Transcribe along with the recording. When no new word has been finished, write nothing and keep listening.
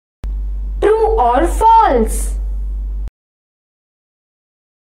or false?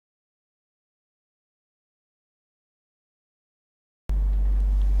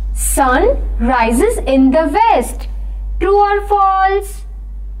 Sun rises in the west. True or false?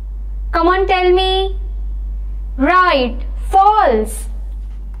 Come on, tell me. Right, false.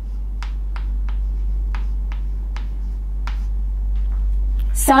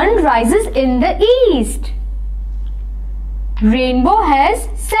 Sun rises in the east. Rainbow has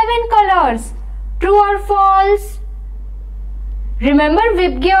 7 colors. True or false? Remember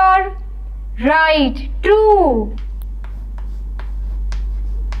Vibgyor? Right, true.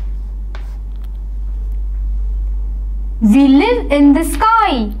 We live in the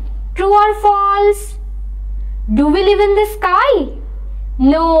sky. True or false? Do we live in the sky?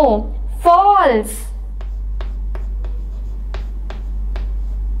 No, false.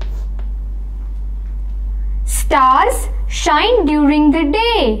 Stars shine during the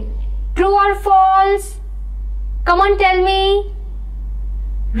day. True or false? Come on, tell me.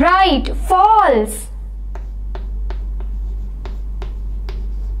 Right, false.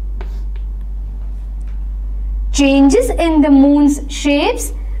 Changes in the moon's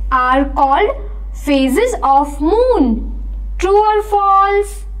shapes are called phases of moon. True or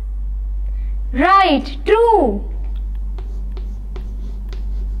false? Right, true.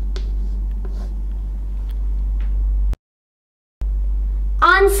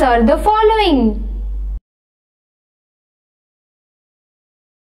 Answer the following.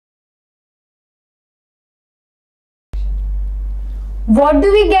 What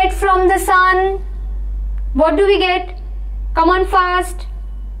do we get from the sun? What do we get? Come on fast.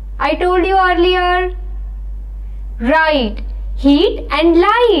 I told you earlier. Right, heat and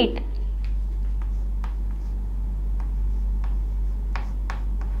light.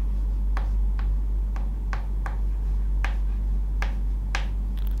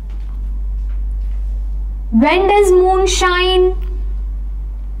 When does moon shine?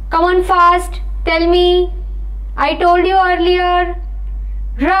 Come on fast, tell me. I told you earlier.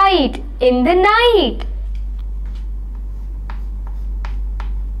 Right, in the night.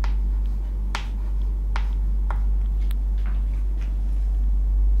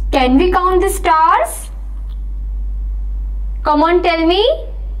 Can we count the stars? Come on, tell me.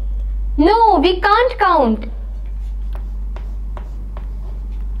 No, we can't count.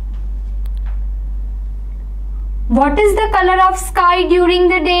 What is the color of sky during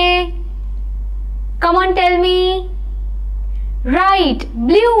the day? Come on, tell me. Right,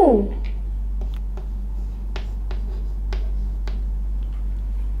 blue.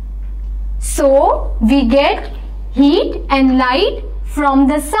 So, we get heat and light from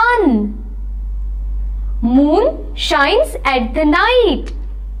the sun. Moon shines at the night.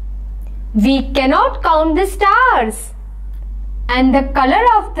 We cannot count the stars. And the color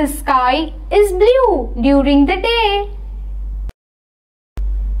of the sky is blue during the day.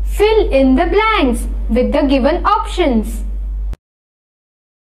 Fill in the blanks with the given options.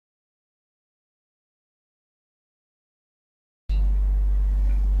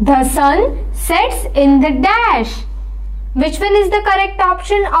 The sun sets in the dash. Which one is the correct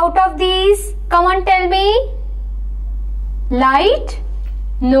option out of these? Come on, tell me. Light?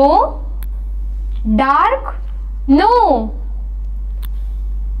 No. Dark? No.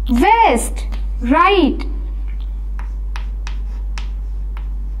 West? Right.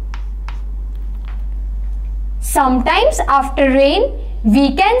 Sometimes after rain,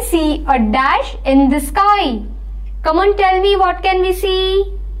 we can see a dash in the sky. Come on, tell me, what can we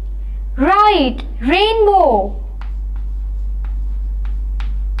see? Right, rainbow.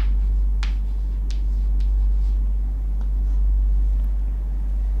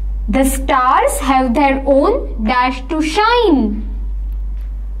 The stars have their own dash to shine.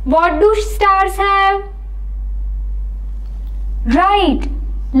 What do stars have? Right,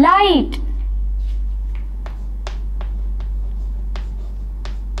 light.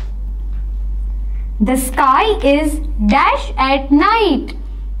 The sky is dash at night.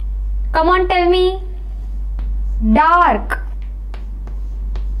 Come on, tell me. Dark.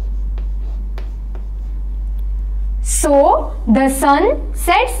 So, the sun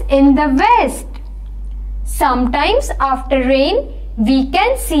sets in the west. Sometimes after rain, we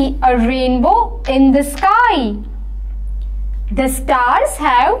can see a rainbow in the sky. The stars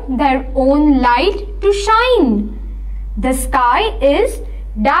have their own light to shine. The sky is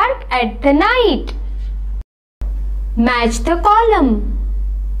dark at the night. Match the column.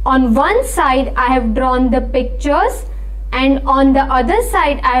 On one side I have drawn the pictures and on the other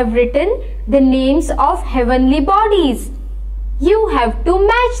side I have written the names of heavenly bodies. You have to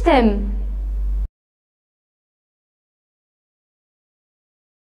match them.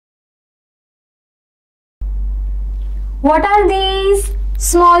 What are these?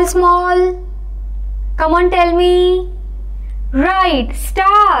 Small, small. Come on, tell me. Right,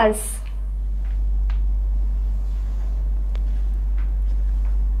 stars.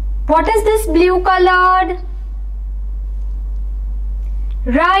 What is this blue colored?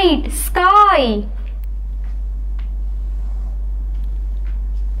 Right, sky.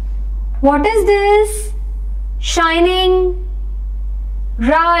 What is this? Shining.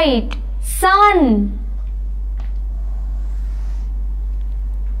 Right, sun.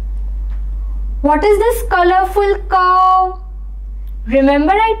 What is this colorful cow?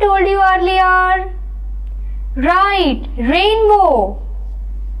 Remember I told you earlier? Right, rainbow.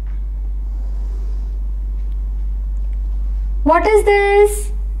 What is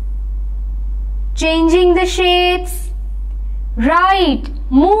this? Changing the shapes. Right,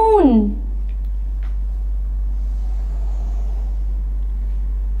 moon.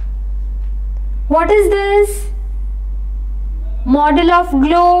 What is this? Model of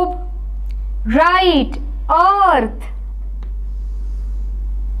globe. Right, earth.